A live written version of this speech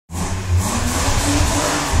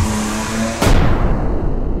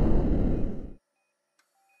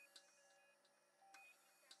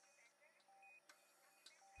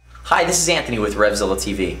Hi, this is Anthony with RevZilla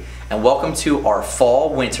TV, and welcome to our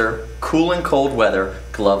fall-winter, cool and cold weather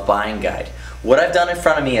glove buying guide. What I've done in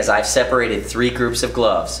front of me is I've separated three groups of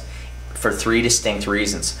gloves for three distinct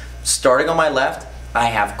reasons. Starting on my left, I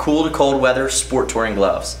have cool to cold weather sport touring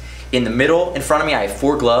gloves. In the middle, in front of me, I have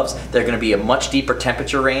four gloves. They're going to be a much deeper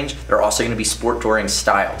temperature range. They're also going to be sport touring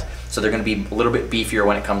styled, so they're going to be a little bit beefier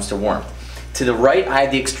when it comes to warmth. To the right, I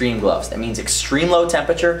have the extreme gloves. That means extreme low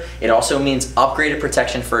temperature. It also means upgraded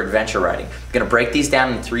protection for adventure riding. I'm going to break these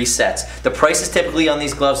down in three sets. The prices typically on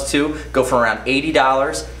these gloves too go from around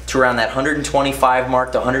 $80 to around that $125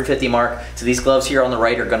 mark to $150 mark. So these gloves here on the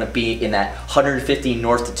right are going to be in that $150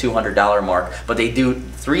 north to $200 mark. But they do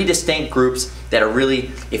three distinct groups that are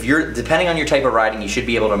really, if you're, depending on your type of riding, you should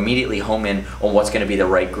be able to immediately home in on what's going to be the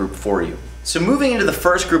right group for you. So moving into the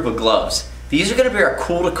first group of gloves, these are going to be our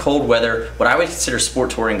cool to cold weather, what I would consider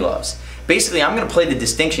sport touring gloves. Basically, I'm going to play the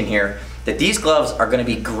distinction here that these gloves are going to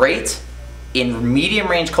be great in medium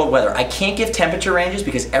range cold weather. I can't give temperature ranges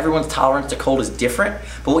because everyone's tolerance to cold is different,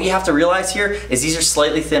 but what you have to realize here is these are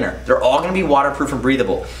slightly thinner. They're all going to be waterproof and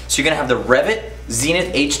breathable. So you're going to have the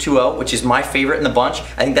RevZilla H2O, which is my favorite in the bunch.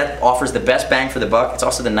 I think that offers the best bang for the buck. It's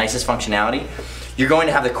also the nicest functionality. You're going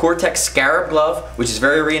to have the Gore-Tex Scarab glove, which is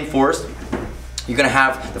very reinforced. You're going to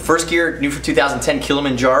have the first gear, new for 2010,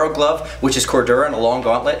 Kilimanjaro glove, which is Cordura and a long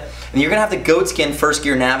gauntlet. And you're going to have the goatskin first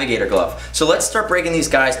gear Navigator glove. So let's start breaking these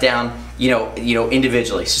guys down,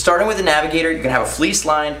 individually. So starting with the Navigator, you're going to have a fleece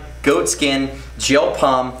line, goatskin, gel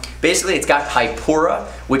palm. Basically, it's got Hypora,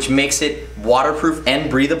 which makes it waterproof and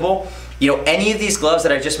breathable. Any of these gloves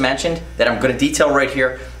that I just mentioned that I'm going to detail right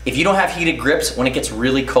here, if you don't have heated grips, when it gets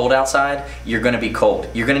really cold outside, you're going to be cold.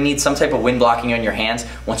 You're going to need some type of wind blocking on your hands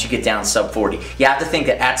once you get down sub 40. You have to think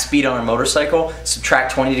that at speed on a motorcycle,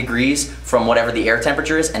 subtract 20 degrees from whatever the air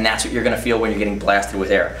temperature is, and that's what you're going to feel when you're getting blasted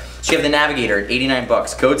with air. So you have the Navigator at 89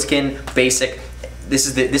 bucks, goatskin, basic. This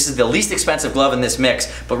is the least expensive glove in this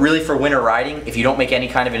mix, but really for winter riding, if you don't make any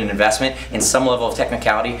kind of an investment in some level of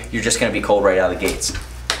technicality, you're just going to be cold right out of the gates.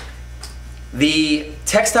 The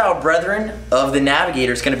textile brethren of the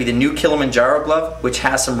Navigator is going to be the new Kilimanjaro glove, which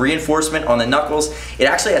has some reinforcement on the knuckles. It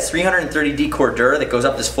actually has 330D Cordura that goes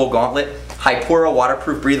up this full gauntlet. Hypora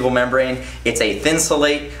waterproof breathable membrane. It's a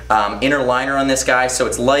thin-solate inner liner on this guy, so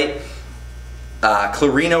it's light.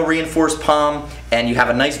 Clarino reinforced palm, and you have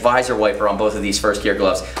a nice visor wiper on both of these first gear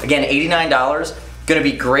gloves. Again, $89. Going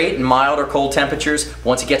to be great in mild or cold temperatures.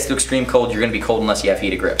 Once it gets to extreme cold, you're going to be cold unless you have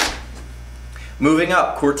heated grips. Moving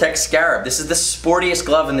up, Gore-Tex Scarab. This is the sportiest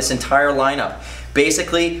glove in this entire lineup.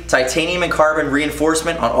 Basically, titanium and carbon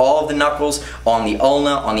reinforcement on all of the knuckles, on the ulna,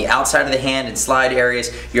 on the outside of the hand and slide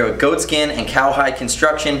areas. You have a goatskin and cowhide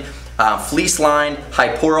construction, fleece lined,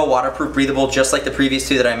 Hypora, waterproof, breathable, just like the previous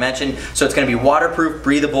two that I mentioned. So it's going to be waterproof,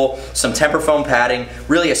 breathable, some temper foam padding,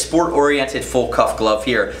 really a sport-oriented full cuff glove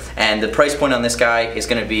here. And the price point on this guy is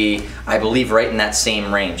going to be, I believe, right in that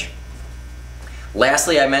same range.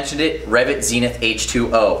 Lastly, I mentioned it, RevZilla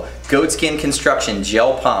H2O. Goatskin construction,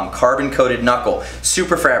 gel palm, carbon coated knuckle,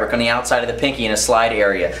 super fabric on the outside of the pinky in a slide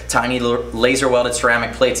area, tiny laser welded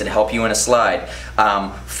ceramic plates that help you in a slide,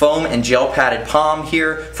 foam and gel padded palm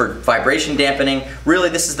here for vibration dampening. Really,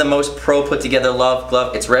 this is the most pro put together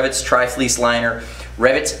glove. It's Revit's tri-fleece liner.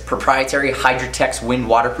 Revit's proprietary Hydrotex wind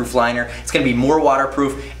waterproof liner. It's going to be more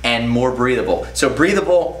waterproof and more breathable. So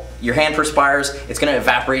breathable, your hand perspires, it's going to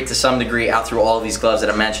evaporate to some degree out through all of these gloves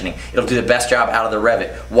that I'm mentioning. It'll do the best job out of the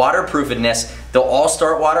Revit. Waterproofedness, they'll all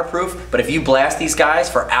start waterproof, but if you blast these guys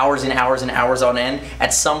for hours and hours and hours on end,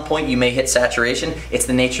 at some point you may hit saturation. It's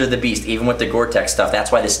the nature of the beast, even with the Gore-Tex stuff.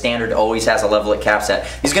 That's why the standard always has a level it caps at.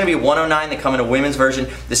 These are going to be 109. They come in a women's version.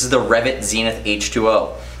 This is the RevZilla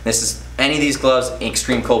H2O. Any of these gloves in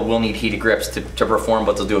extreme cold will need heated grips to perform,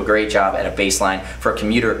 but they'll do a great job at a baseline for a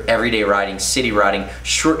commuter, everyday riding, city riding,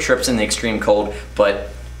 short trips in the extreme cold, but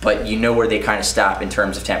you know where they kind of stop in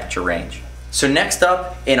terms of temperature range. So next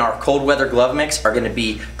up in our cold weather glove mix are going to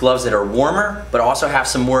be gloves that are warmer, but also have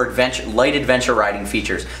some more light adventure riding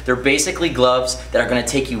features. They're basically gloves that are going to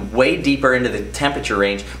take you way deeper into the temperature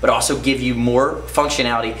range, but also give you more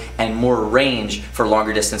functionality and more range for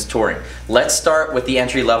longer distance touring. Let's start with the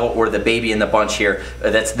entry level, or the baby in the bunch here.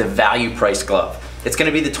 That's the value price glove. It's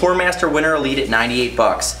going to be the Tourmaster Winter Elite at 98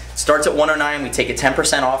 bucks. Starts at 109, we take it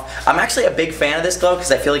 10% off. I'm actually a big fan of this glove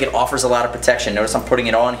because I feel like it offers a lot of protection. Notice I'm putting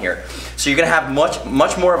it on here. So you're going to have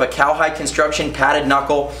much more of a cowhide construction, padded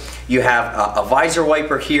knuckle. You have a visor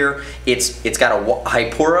wiper here. It's got a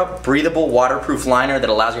Hypora breathable waterproof liner that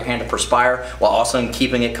allows your hand to perspire while also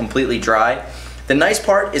keeping it completely dry. The nice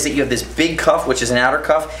part is that you have this big cuff, which is an outer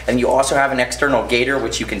cuff, and you also have an external gaiter,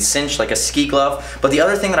 which you can cinch like a ski glove. But the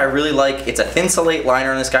other thing that I really like, it's a Thinsulate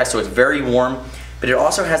liner on this guy, so it's very warm. But it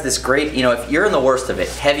also has this great, you know, if you're in the worst of it,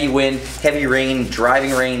 heavy wind, heavy rain,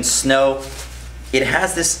 driving rain, snow, it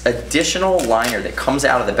has this additional liner that comes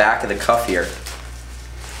out of the back of the cuff here.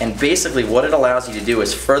 And basically what it allows you to do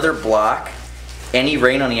is further block any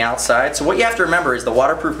rain on the outside. So what you have to remember is the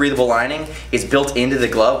waterproof breathable lining is built into the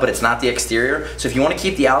glove, but it's not the exterior. So if you want to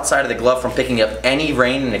keep the outside of the glove from picking up any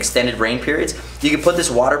rain in extended rain periods, you can put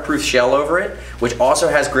this waterproof shell over it, which also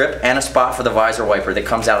has grip and a spot for the visor wiper that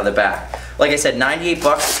comes out of the back. Like I said, 98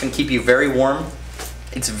 bucks, it's going to keep you very warm.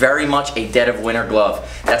 It's very much a dead of winter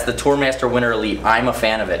glove. That's the Tourmaster Winter Elite. I'm a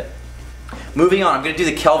fan of it. Moving on, I'm going to do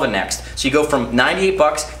the Kelvin next. So you go from 98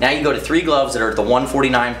 bucks, now you go to 3 gloves that are at the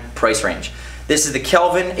 149 price range. This is the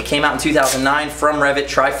Kelvin. It came out in 2009 from Revit,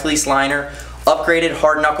 Tri-Fleece liner, upgraded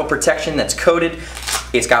hard knuckle protection that's coated.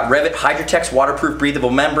 It's got Revit Hydrotex waterproof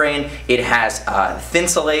breathable membrane. It has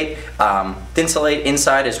Thinsulate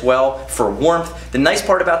inside as well for warmth. The nice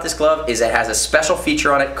part about this glove is it has a special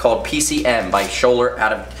feature on it called PCM by Scholler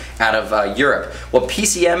out of Europe. What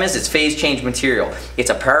PCM is, it's phase change material. It's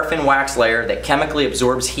a paraffin wax layer that chemically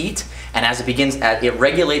absorbs heat, and as it begins, it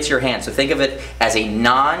regulates your hand. So think of it as a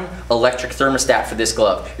non-electric thermostat for this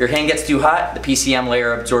glove. Your hand gets too hot, the PCM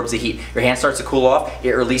layer absorbs the heat. Your hand starts to cool off,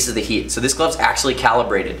 it releases the heat. So this glove's actually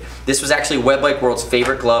calibrated. This was actually Web Bike World's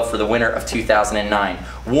favorite glove for the winter of 2009.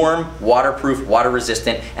 Warm, waterproof, water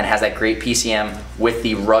resistant, and has that great PCM with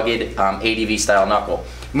the rugged ADV style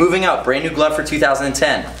knuckle.Moving up, brand new glove for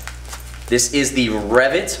 2010. This is the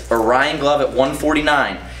Revit Orion glove at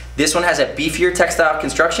 $149. This one has a beefier textile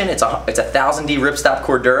construction. It's a 1000D ripstop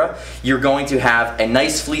Cordura. You're going to have a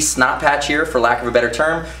nice fleece snot patch here, for lack of a better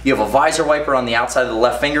term. You have a visor wiper on the outside of the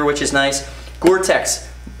left finger, which is nice. Gore-Tex,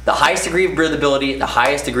 the highest degree of breathability, the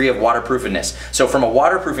highest degree of waterproofness. So from a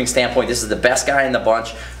waterproofing standpoint, this is the best guy in the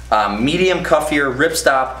bunch. Medium cuff here,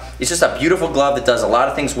 ripstop. It's just a beautiful glove that does a lot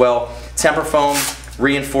of things well. Temper foam,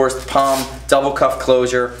 reinforced palm, double cuff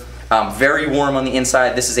closure. Very warm on the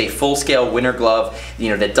inside. This is a full-scale winter glove, you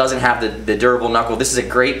know, that doesn't have the durable knuckle. This is a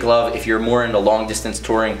great glove if you're more into long-distance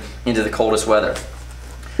touring into the coldest weather.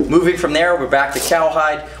 Moving from there, we're back to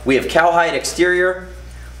cowhide. We have cowhide exterior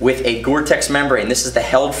with a Gore-Tex membrane. This is the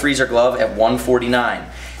held freezer glove at $149.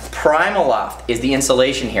 Primaloft is the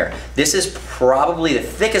insulation here. This is probably the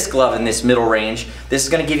thickest glove in this middle range. This is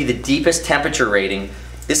going to give you the deepest temperature rating.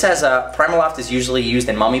 This has a Primaloft is usually used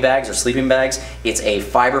in mummy bags or sleeping bags. It's a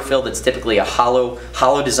fiber fill that's typically a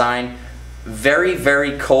hollow design. Very,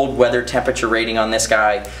 very cold weather temperature rating on this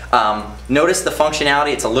guy. Notice the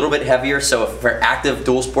functionality, it's a little bit heavier, so for active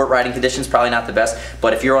dual sport riding conditions, probably not the best,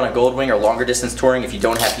 but if you're on a Goldwing or longer distance touring, if you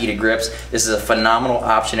don't have heated grips, this is a phenomenal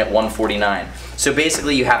option at $149. So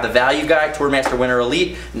basically you have the value guy, Tourmaster Winter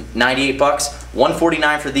Elite, 98 bucks,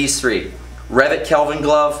 $149 for these three. Revit Kelvin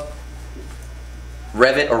glove,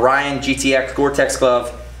 Revit Orion GTX Gore-Tex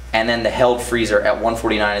glove, and then the held freezer at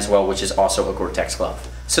 $149 as well, which is also a Gore-Tex glove.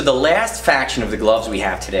 So the last faction of the gloves we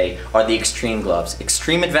have today are the extreme gloves.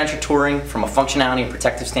 Extreme adventure touring from a functionality and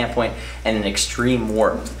protective standpoint, and an extreme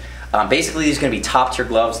warmth. Basically, these are going to be top tier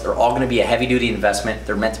gloves. They're all going to be a heavy duty investment.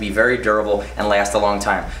 They're meant to be very durable and last a long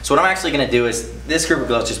time. So what I'm actually going to do is, this group of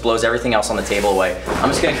gloves just blows everything else on the table away. I'm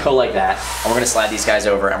just going to go like that, and we're going to slide these guys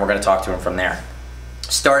over, and we're going to talk to them from there.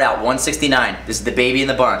 Start out $169. This is the baby in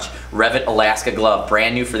the bunch. Revit Alaska glove,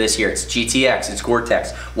 brand new for this year. It's GTX, it's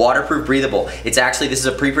Gore-Tex, waterproof, breathable. It's actually, this is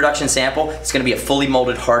a pre-production sample. It's going to be a fully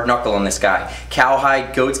molded hard knuckle on this guy.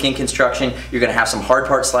 Cowhide, goatskin construction. You're going to have some hard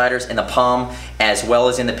part sliders in the palm as well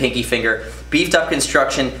as in the pinky finger. Beefed up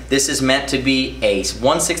construction. This is meant to be a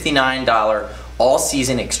 $169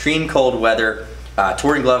 all-season extreme cold weather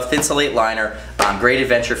touring glove, Thinsulate liner. Great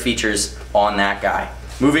adventure features on that guy.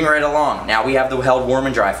 Moving right along, now we have the held warm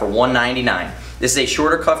and dry for $199. This is a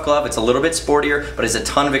shorter cuff glove. It's a little bit sportier, but it's a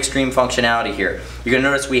ton of extreme functionality here. You're going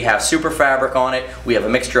to notice we have super fabric on it. We have a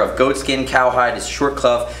mixture of goatskin, cowhide. It's short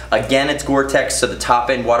glove. Again, it's Gore-Tex, so the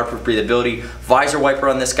top end waterproof breathability. Visor wiper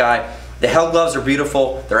on this guy. The held gloves are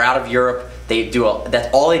beautiful. They're out of Europe.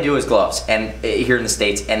 That's all they do is gloves, and here in the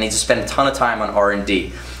States, and they just spend a ton of time on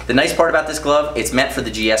R&D. The nice part about this glove, it's meant for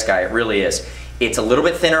the GS guy. It really is. It's a little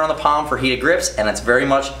bit thinner on the palm for heated grips, and it's very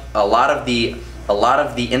much a lot of the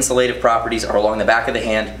insulative properties are along the back of the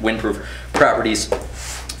hand, windproof properties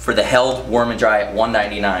for the held warm and dry at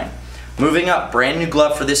 $199. Moving up, brand new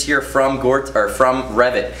glove for this year from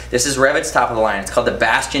Revit. This is Revit's top of the line. It's called the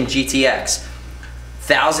Bastion GTX.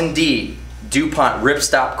 1000D DuPont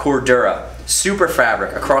ripstop Cordura. Super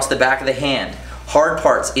fabric across the back of the hand. hard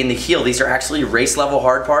parts in the heel. These are actually race level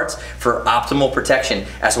hard parts for optimal protection,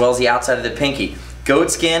 as well as the outside of the pinky.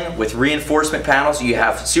 Goat skin with reinforcement panels. You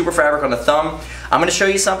have super fabric on the thumb. I'm going to show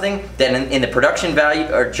you something that in the production value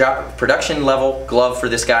or production level glove for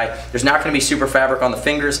this guy, there's not going to be super fabric on the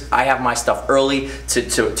fingers. I have my stuff early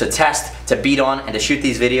to test, to beat on, and to shoot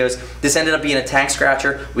these videos. This ended up being a tank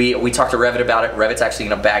scratcher. We talked to Revit about it. Revit's actually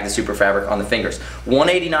going to bag the super fabric on the fingers.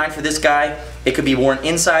 $189 for this guy. It could be worn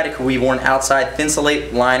inside, it could be worn outside. Thin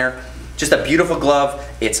Thinsulate liner. Just a beautiful glove.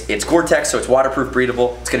 It's Gore-Tex, so it's waterproof,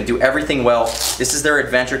 breathable. It's going to do everything well. This is their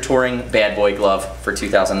adventure touring bad boy glove for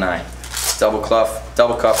 2009. Double cuff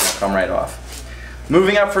will come right off.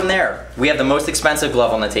 Moving up from there, we have the most expensive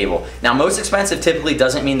glove on the table. Now, most expensive typically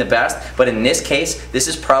doesn't mean the best, but in this case, this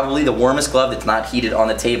is probably the warmest glove that's not heated on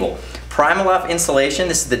the table. Primaloft insulation.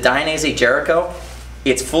 This is the Dainese Jericho.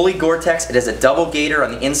 It's fully Gore-Tex. It has a double gaiter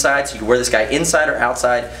on the inside, so you can wear this guy inside or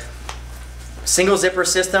outside. Single zipper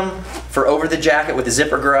system for over the jacket with the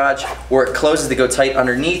zipper garage, or it closes to go tight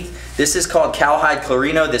underneath. This is called cowhide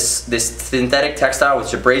clarino, this synthetic textile which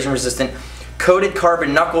is abrasion resistant. Coated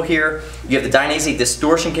carbon knuckle here. You have the Dainese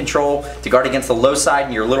distortion control to guard against the low side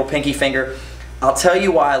and your little pinky finger. I'll tell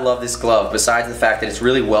you why I love this glove, besides the fact that it's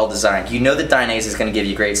really well designed. You know that Dainese is going to give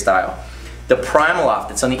you great style. The Primaloft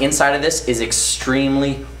that's on the inside of this is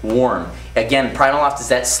extremely warm. Again, Primaloft is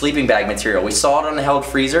that sleeping bag material. We saw it on the held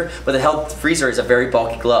freezer, but the held freezer is a very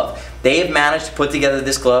bulky glove. They have managed to put together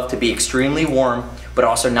this glove to be extremely warm, but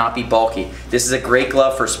also not be bulky. This is a great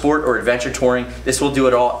glove for sport or adventure touring. This will do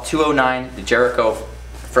it all. $209, the Jericho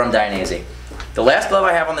from Dainese. The last glove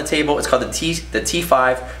I have on the table is called the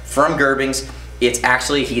T5 from Gerbings. It's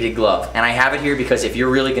actually a heated glove, and I have it here because if you're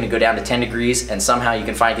really going to go down to 10 degrees and somehow you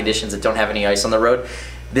can find conditions that don't have any ice on the road,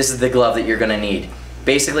 this is the glove that you're going to need.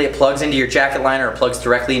 Basically, it plugs into your jacket liner, or plugs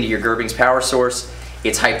directly into your Gerbings power source.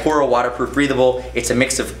 It's Hypora, waterproof, breathable. It's a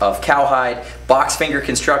mix of cowhide, box finger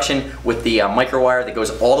construction with the micro wire that goes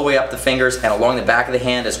all the way up the fingers and along the back of the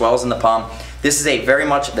hand as well as in the palm. This is a very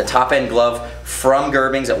much the top end glove from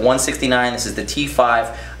Gerbings at $169. This is the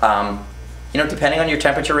T5. You know, depending on your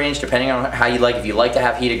temperature range, depending on how you like, if you like to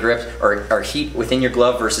have heated grips or heat within your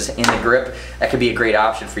glove versus in the grip, that could be a great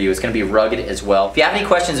option for you. It's going to be rugged as well. If you have any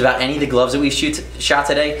questions about any of the gloves that we've shot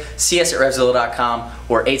today, see us at RevZilla.com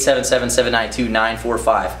or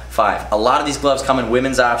 877-792-9455. A lot of these gloves come in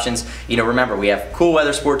women's options. You know, remember, we have cool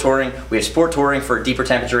weather sport touring, we have sport touring for deeper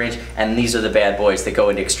temperature range, and these are the bad boys that go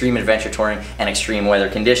into extreme adventure touring and extreme weather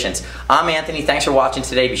conditions. I'm Anthony. Thanks for watching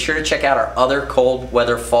today. Be sure to check out our other cold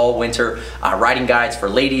weather, fall, winter riding guides for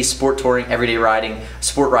ladies, sport touring, everyday riding,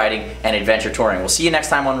 sport riding, and adventure touring. We'll see you next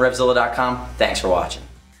time on RevZilla.com. Thanks for watching.